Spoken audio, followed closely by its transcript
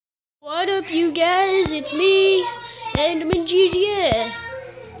What up, you guys? It's me, and I'm in GTA.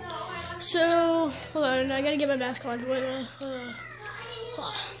 So, hold on, I gotta get my mask on.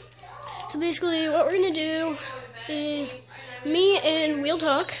 So basically, what we're gonna do is me and We'll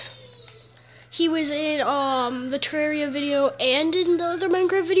Talk. He was in the Terraria video and in the other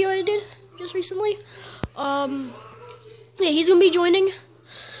Minecraft video I did just recently. Yeah, he's gonna be joining.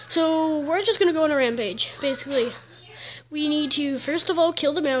 So we're just gonna go on a rampage. Basically, we need to first of all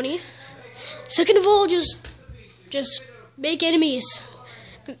kill the bounty. Second of all, just make enemies.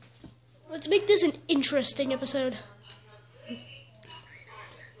 Let's make this an interesting episode.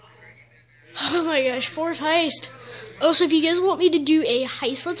 Oh my gosh, fourth heist. Also, if you guys want me to do a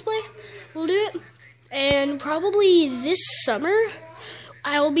heist let's play, we'll do it. And probably this summer,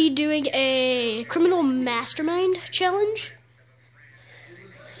 I will be doing a criminal mastermind challenge.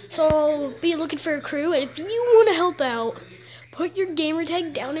 So I'll be looking for a crew, and if you want to help out, put your gamer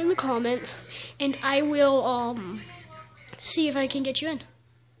tag down in the comments, and I will see if I can get you in.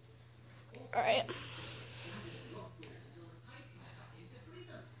 Alright.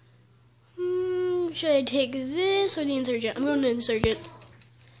 Should I take this or the Insurgent? I'm going to Insurgent.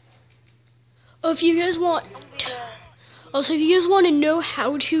 Oh, if you guys want... Also, if you guys want to know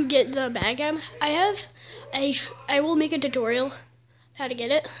how to get the bag I have, I will make a tutorial how to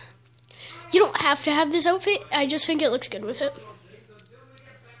get it. You don't have to have this outfit, I just think it looks good with it.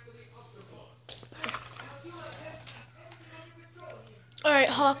 Alright,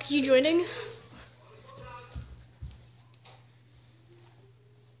 Hawk, you joining?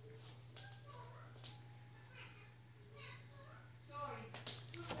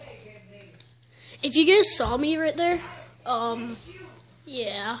 If you guys saw me right there,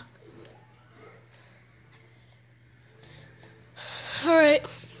 yeah. Alright.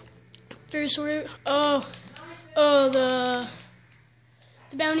 First route. Oh, the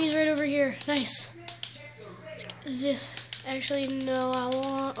bounty's right over here. Nice. This. Actually, no, I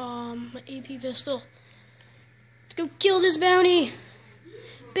want, an AP pistol. Let's go kill this bounty.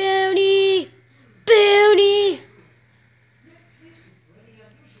 Bounty! Bounty!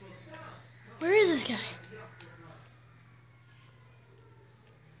 Where is this guy?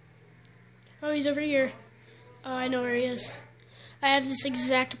 Oh, he's over here. Oh, I know where he is. I have this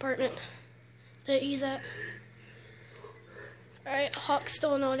exact apartment that he's at. Alright, Hawk's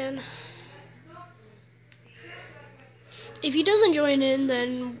still not in. If he doesn't join in,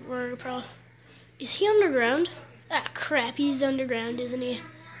 then we're probably... Is he underground? Ah, crap, he's underground, isn't he?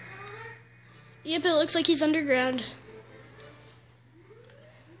 Yep, it looks like he's underground.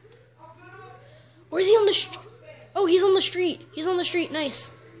 Where's he on the street? Oh, he's on the street. He's on the street,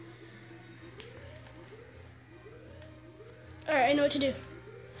 nice. Alright, I know what to do.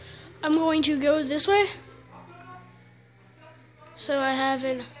 I'm going to go this way. So I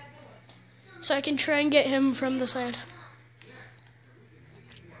can try and get him from the side.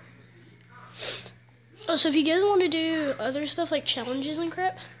 Also, if you guys want to do other stuff like challenges and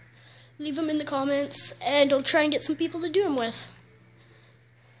crap, leave them in the comments, and I'll try and get some people to do them with.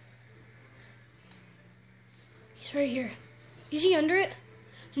 He's right here. Is he under it?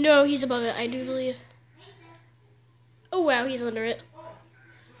 No, he's above it, I do believe. Oh wow, he's under it.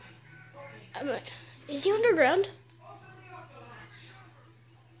 Is he underground?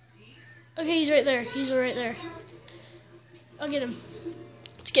 Okay, he's right there. He's right there. I'll get him.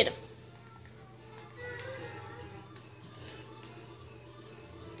 Let's get him.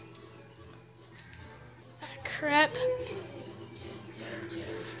 Ah, crap.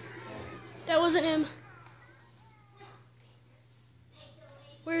 That wasn't him.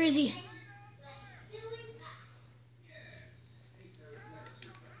 Where is he?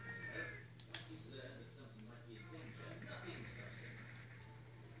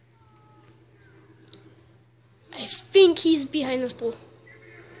 I think he's behind this pole.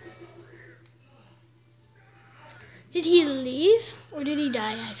 Did he leave or did he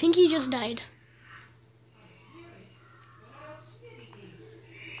die? I think he just died.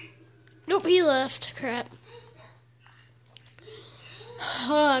 Nope, he left. Crap.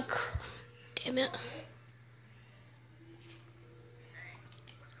 Oh, damn it.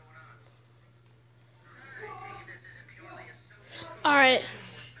 Alright.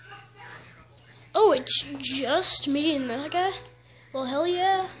 Oh, it's just me and that guy? Well, hell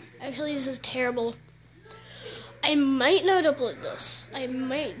yeah. Actually, this is terrible. I might not upload this. I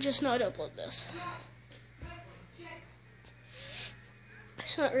might just not upload this.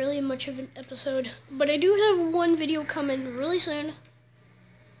 It's not really much of an episode, but I do have one video coming really soon.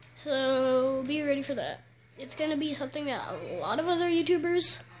 So, be ready for that. It's going to be something that a lot of other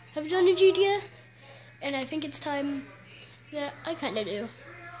YouTubers have done in GTA, and I think it's time that I kind of do.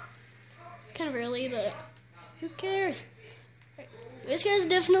 kind of early, but who cares? This guy's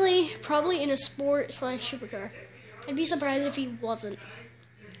definitely probably in a sport/supercar. I'd be surprised if he wasn't.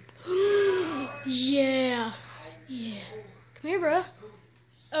 Yeah. Yeah. Come here, bro.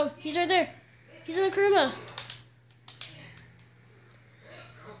 Oh, he's right there. He's in the Kuruma.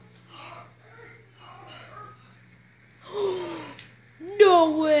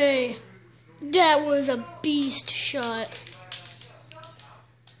 No way. That was a beast shot.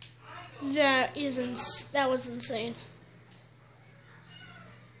 That was insane.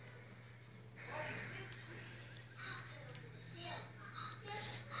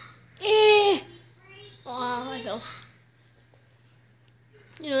 Oh, I fell.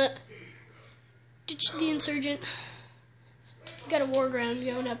 You know what? Ditch the Insurgent. Got a war ground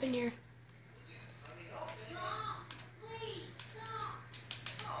going up in here.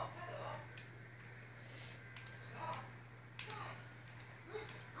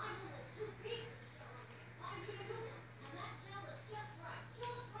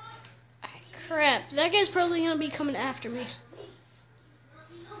 Crap, that guy's probably gonna be coming after me.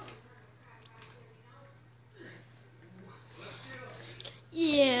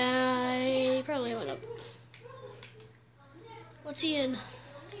 Yeah, I probably went up. What's he in?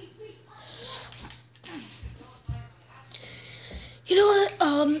 You know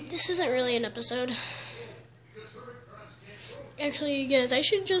what? This isn't really an episode. Actually, guys, I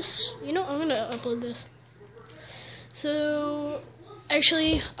should just, I'm gonna upload this. So,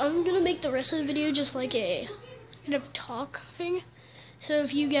 actually, I'm gonna make the rest of the video just like a kind of talk thing. So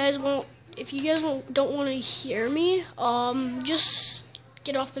if you guys don't want to hear me, just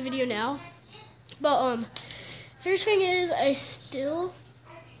get off the video now. But first thing is,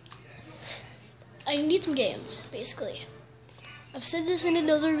 I need some games, basically. I've said this in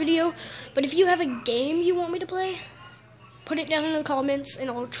another video, but if you have a game you want me to play, put it down in the comments and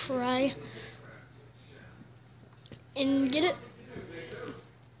I'll try and get it.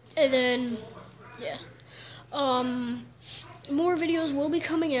 And then, yeah. More videos will be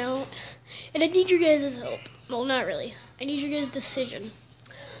coming out, and I need your guys' help. Well, not really. I need your guys' decision.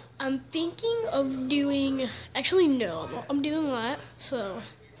 I'm thinking of doing, actually no, I'm doing that, so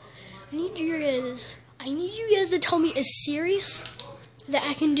I need you guys to tell me a series that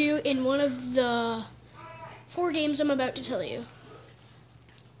I can do in one of the 4 games I'm about to tell you.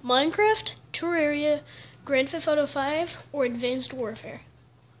 Minecraft, Terraria, Grand Theft Auto 5, or Advanced Warfare.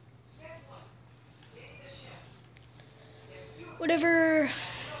 Whatever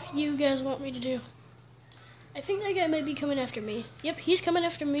you guys want me to do. I think that guy might be coming after me. Yep, he's coming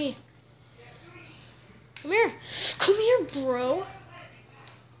after me. Come here. Come here, bro.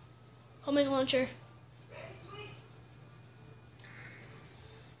 Homing launcher.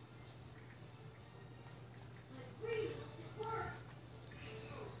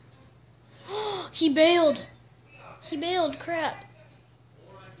 He bailed. He bailed, crap.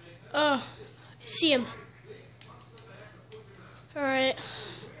 Oh, I see him. Alright.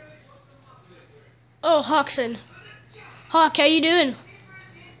 Oh, Hawkson. Hawk, how you doing?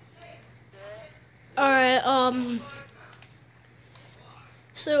 Alright,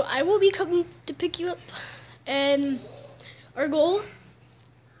 so I will be coming to pick you up, and our goal,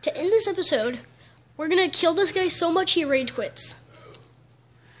 to end this episode, we're gonna kill this guy so much he rage quits.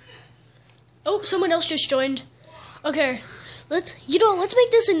 Oh, someone else just joined. Okay, let's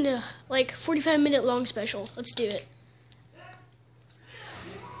make this into, like, 45-minute long special. Let's do it.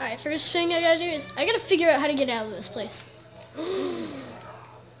 Alright, first thing I gotta do is, I gotta figure out how to get out of this place.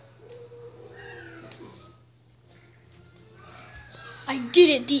 I did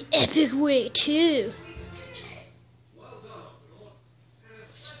it the epic way, too.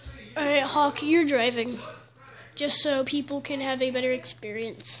 Alright, Hawk, you're driving. Just so people can have a better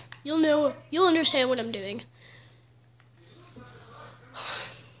experience. You'll understand what I'm doing.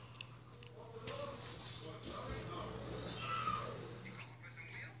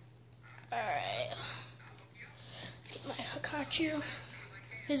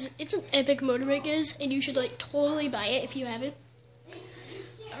 Because it's an epic motorbike, guys, and you should like totally buy it if you haven't.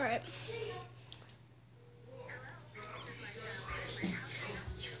 Alright.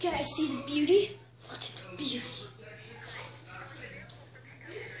 You guys see the beauty? Look at the beauty.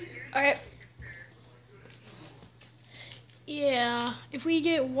 Alright. Yeah, if we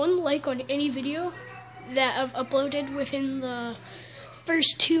get 1 like on any video that I've uploaded within the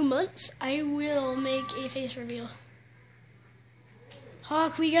first 2 months, I will make a face reveal.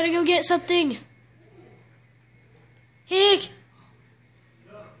 Hawk, we gotta go get something. Hick!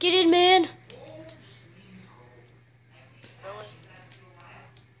 Get in, man.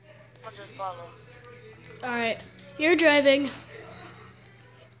 Alright, you're driving.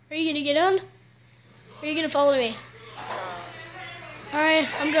 Are you gonna get on? Or are you gonna follow me? Alright,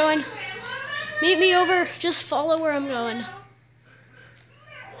 I'm going. Meet me over. Just follow where I'm going.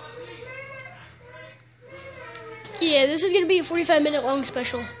 Yeah, this is gonna be a 45-minute long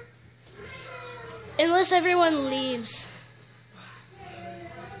special. Unless everyone leaves.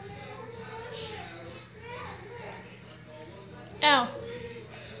 Ow.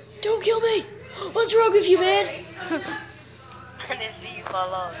 Don't kill me! What's wrong with you, man? I didn't see you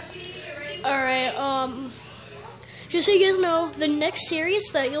fall off. Alright, just so you guys know, the next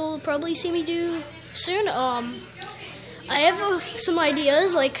series that you'll probably see me do soon, I have some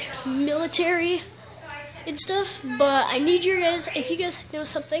ideas, like military and stuff, but I need you guys, if you guys know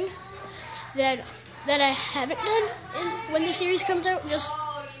something that I haven't done when the series comes out, just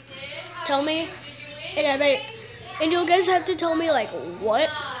tell me, and you guys have to tell me, like, what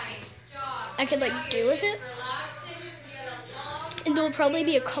I could, like, do with it. And there'll probably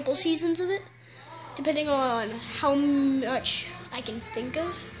be a couple seasons of it, depending on how much I can think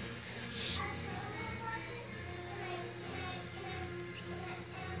of.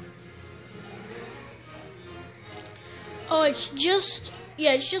 Oh, it's just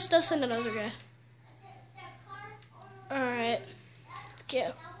us and another guy. Alright, let's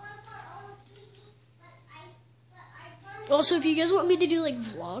go. Also, if you guys want me to do, like,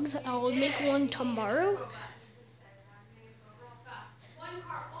 vlogs, I'll make one tomorrow.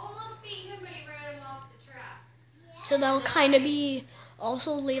 So that'll kind of be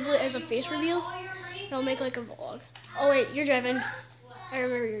also labeled as a face reveal. And I'll make, like, a vlog. Oh, wait, you're driving. I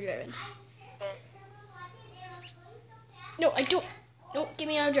remember you're driving. No, I don't. Nope, get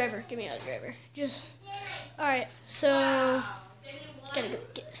me out of driver. Get me out of driver. Just. Alright, so. Gotta go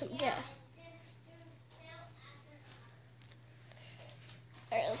get some gas.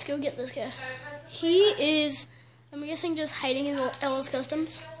 Alright, let's go get this guy. He is, I'm guessing, just hiding in the LS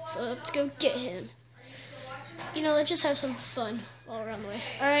Customs. So let's go get him. You know, let's just have some fun all around the way.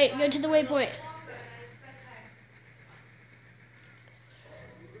 Alright, go to the waypoint.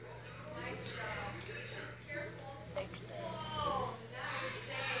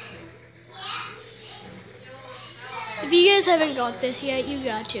 If you guys haven't got this yet, you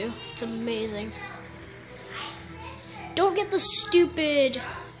got to. It's amazing. Don't get the stupid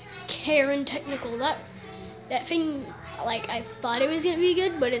Karen technical. That thing, like, I thought it was going to be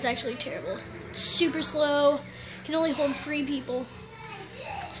good, but it's actually terrible. It's super slow. Can only hold 3 people.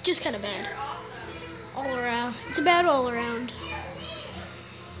 It's just kind of bad. All around. It's bad all around.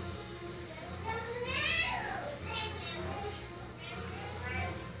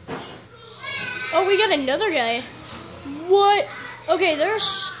 Oh, we got another guy. What? Okay,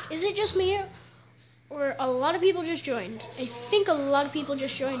 is it just me? Or a lot of people just joined? I think a lot of people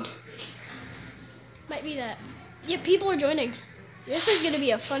just joined. Might be that. Yeah, people are joining. This is going to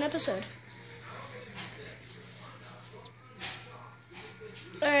be a fun episode.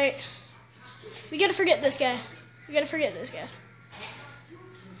 Alright. We gotta forget this guy.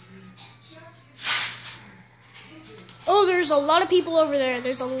 Oh, there's a lot of people over there.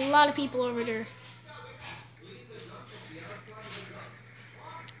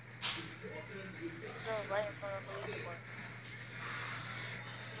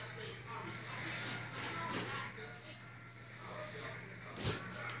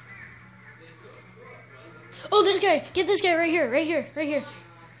 Oh, this guy. Get this guy right here.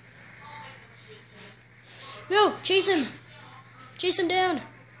 Go, chase him. Chase him down.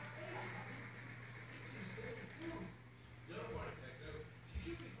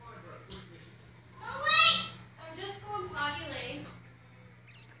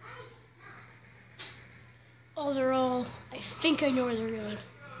 Oh, they're all, I think I know where they're going.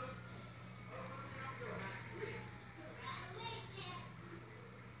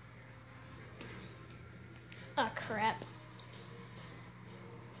 Oh, crap.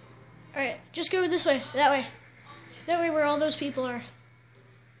 Alright, just go this way, that way. That way where all those people are.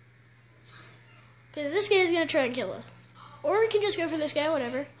 Because this guy's going to try and kill us. Or we can just go for this guy,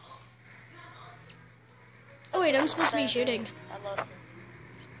 whatever. Oh wait, I'm supposed to be shooting.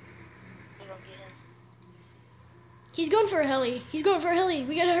 He's going for a heli.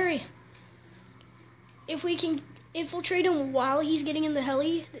 We gotta hurry. If we can infiltrate him while he's getting in the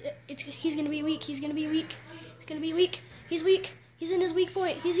heli, he's gonna be weak. He's weak. He's in his weak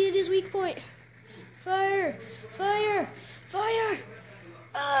point. Fire!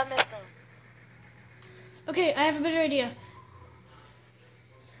 I missed him. Okay, I have a better idea.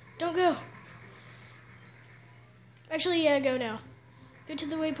 Don't go. Actually, yeah, go now. Go to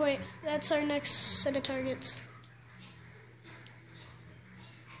the waypoint. That's our next set of targets.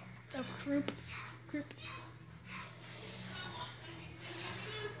 Oh, group.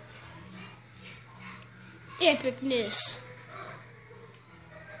 epicness.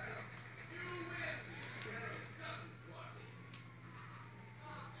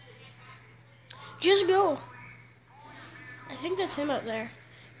 Just go. I think that's him up there.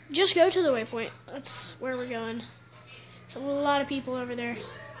 Just go to the waypoint. That's where we're going. There's a lot of people over there.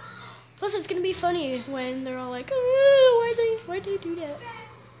 Plus, it's gonna be funny when they're all like, "Oh, why'd they do that?"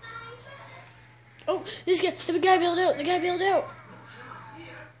 Oh, the guy bailed out. The guy bailed out.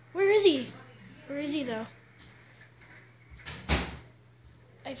 Where is he? Where is he though?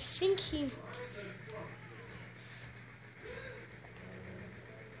 I think he.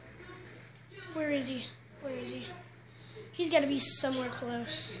 Where is he? Where is he? He's got to be somewhere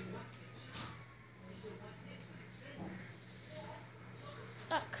close.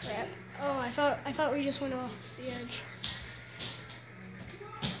 Oh crap! Oh, I thought we just went off the edge.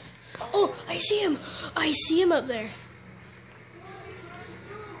 Oh, I see him! I see him up there.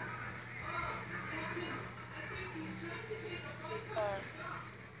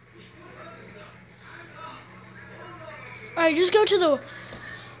 Alright, just go to the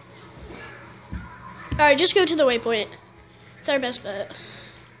waypoint. It's our best bet.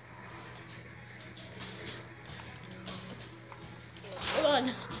 Hold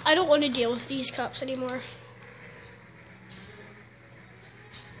on. I don't want to deal with these cops anymore.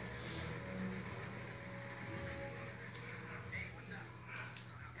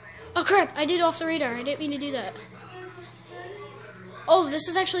 Oh crap, I did off the radar. I didn't mean to do that. Oh, this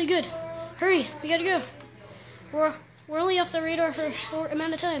is actually good. Hurry, we gotta go. We're only off the radar for a short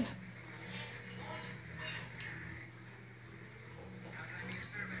amount of time.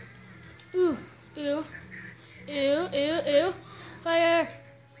 Ooh, ew, ew, ew, ew. Fire.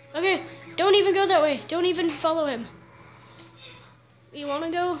 Okay, don't even go that way. Don't even follow him. We want to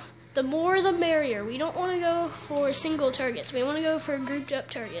go, the more the merrier. We don't want to go for single targets. We want to go for grouped up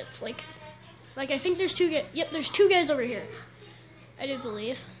targets. Like I think there's two guys. Yep, there's two guys over here. I do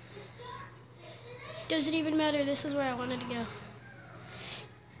believe. Doesn't even matter. This is where I wanted to go.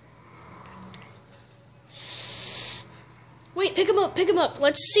 Wait, pick him up, pick him up.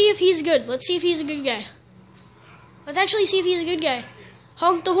 Let's see if he's good. Let's see if he's a good guy. Let's actually see if he's a good guy.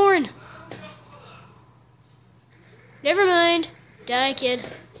 Honk the horn. Never mind. Die, kid.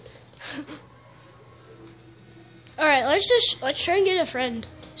 Alright, let's try and get a friend.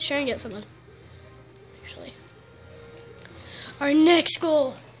 Let's try and get someone. Actually. Our next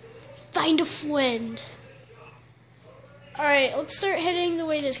goal. Find a friend. Alright, let's start heading the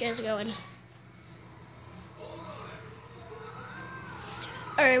way this guy's going.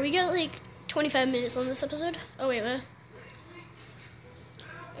 Alright, we got like 25 minutes on this episode. Oh, wait, what?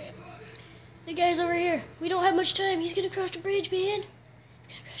 Okay. The guy's over here. We don't have much time. He's gonna cross the bridge, man. He's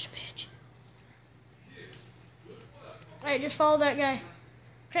gonna cross the bridge. Alright, just follow that guy.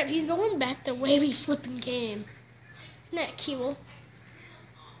 Crap, he's going back the way we flipping came. Isn't that cool?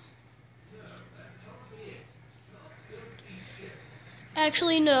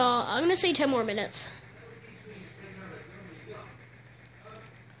 Actually, no. I'm gonna say 10 more minutes.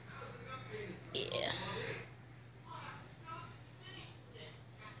 Yeah.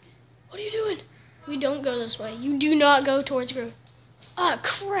 What are you doing? We don't go this way. You do not go towards Grove. Ah,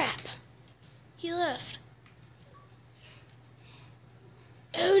 crap. He left.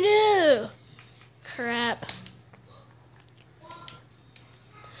 Oh no. Crap.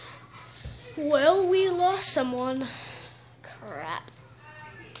 Well, we lost someone. Crap.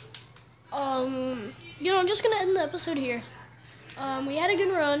 I'm just gonna end the episode here. We had a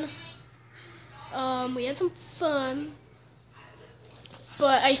good run. We had some fun.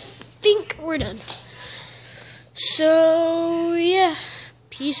 But I think we're done. So, yeah.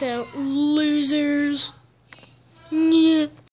 Peace out, losers. Yeah.